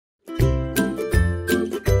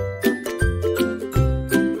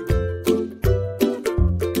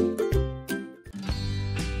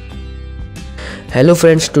Hello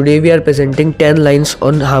friends, today we are presenting 10 lines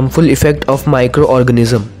on harmful effect of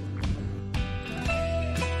microorganism.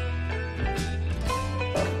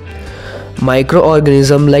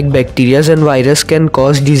 Microorganisms like bacteria and virus can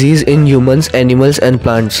cause disease in humans, animals and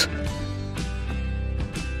plants.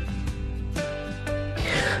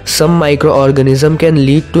 Some microorganisms can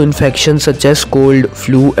lead to infections such as cold,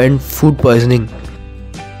 flu and food poisoning.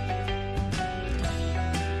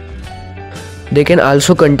 They can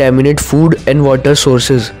also contaminate food and water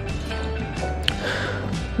sources,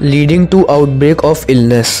 leading to outbreak of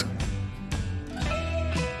illness.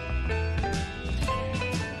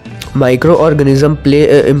 Microorganisms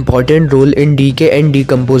play an important role in decay and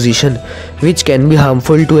decomposition, which can be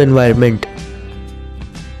harmful to environment.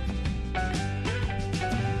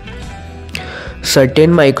 Certain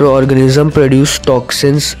microorganisms produce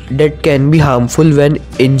toxins that can be harmful when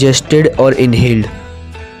ingested or inhaled.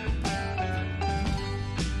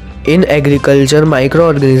 In agriculture,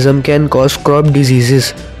 microorganisms can cause crop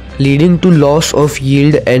diseases, leading to loss of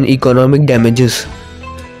yield and economic damages.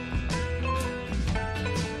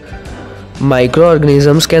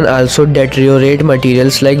 Microorganisms can also deteriorate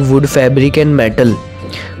materials like wood, fabric and metal,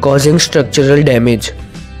 causing structural damage.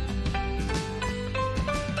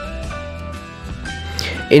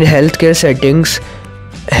 In healthcare settings,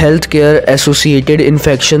 healthcare-associated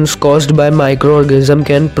infections caused by microorganisms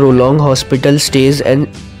can prolong hospital stays and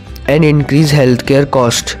increase healthcare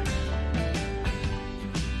costs.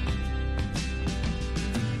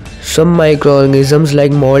 Some microorganisms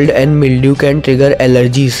like mold and mildew can trigger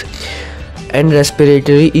allergies and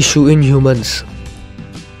respiratory issue in humans.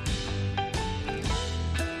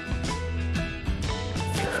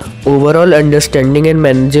 Overall understanding and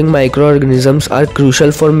managing microorganisms are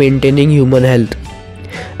crucial for maintaining human health,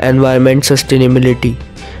 environment sustainability,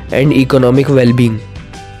 and economic well-being.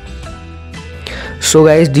 So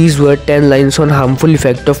guys, these were 10 lines on harmful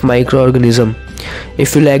effect of microorganism.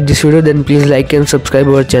 If you like this video, then please like and subscribe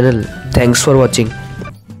our channel. Thanks for watching.